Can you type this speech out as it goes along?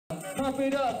pump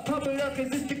it up, cause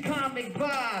it's the comic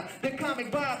vibe. The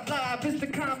comic vibe live, it's the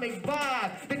comic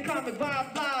vibe. The comic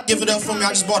vibe live. Give it up for me. I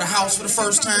just bought a house for the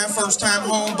first time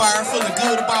home buyer, feeling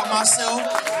good about myself.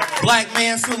 Black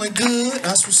man feeling good.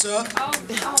 That's what's up.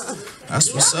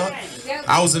 That's what's up.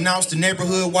 I was announced the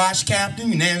neighborhood watch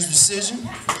captain, unanimous decision.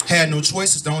 Had no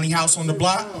choice, it's the only house on the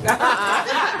block.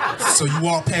 So you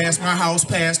walk past my house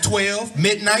past 12,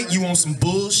 midnight, you want some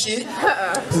bullshit?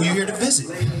 Who you here to visit?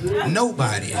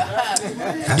 Nobody.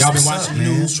 Y'all been watching the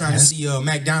news trying to see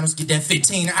McDonald's get that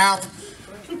 15 an hour?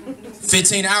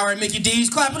 15 an hour at Mickey D's?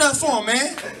 Clap it up for him,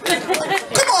 man.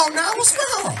 Come on now, what's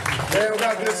wrong?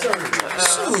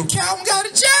 Shoot, Calvin got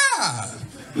a job.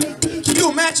 Can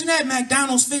you imagine that?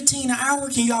 McDonald's 15 an hour?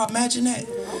 Can y'all imagine that?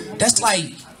 That's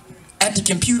like at the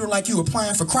computer like you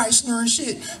applying for Chrysler and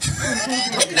shit.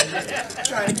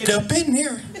 Trying to get up in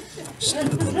there.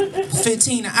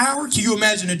 15 an hour? Can you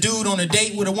imagine a dude on a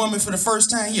date with a woman for the first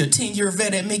time? He a 10-year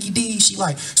vet at Mickey D's. She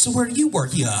like, so where do you work?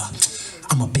 Yeah,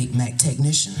 I'm a Big Mac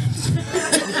technician.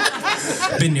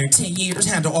 Been there 10 years,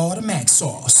 handle all the Mac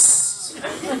sauce.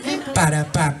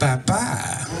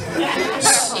 Ba-da-ba-ba-ba.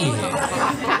 Shit.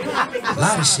 A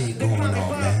lot of shit going on,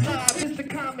 man. It's the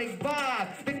comic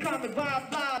vibe. The comic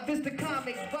vibe live. It's the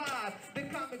comic vibe.